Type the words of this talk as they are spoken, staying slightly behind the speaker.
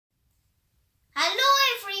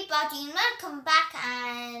everybody, and welcome back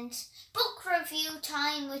and book review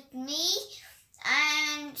time with me.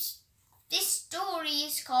 And this story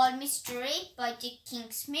is called Mr. Ape by Dick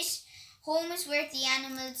King-Smith. Home is where the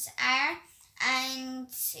animals are, and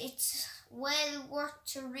it's well worth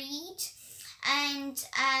to read. And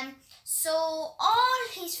so all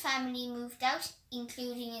his family moved out,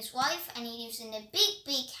 including his wife, and he lives in a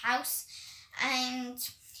big house, and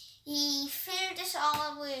he filled it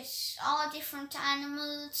all with all different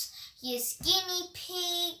animals. He has guinea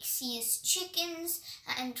pigs, he has chickens,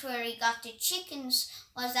 and where he got the chickens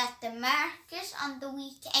was at the market on the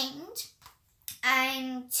weekend.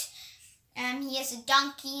 And he has a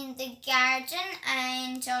donkey in the garden,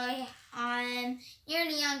 and I'm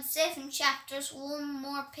nearly on 7 chapters, one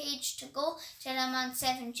more page to go till I'm on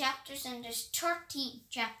 7 chapters, and there's 13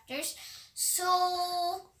 chapters.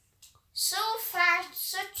 So far,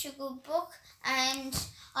 such a good book, and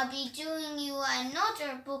I'll be doing you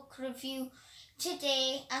another book review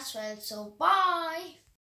today as well. So bye!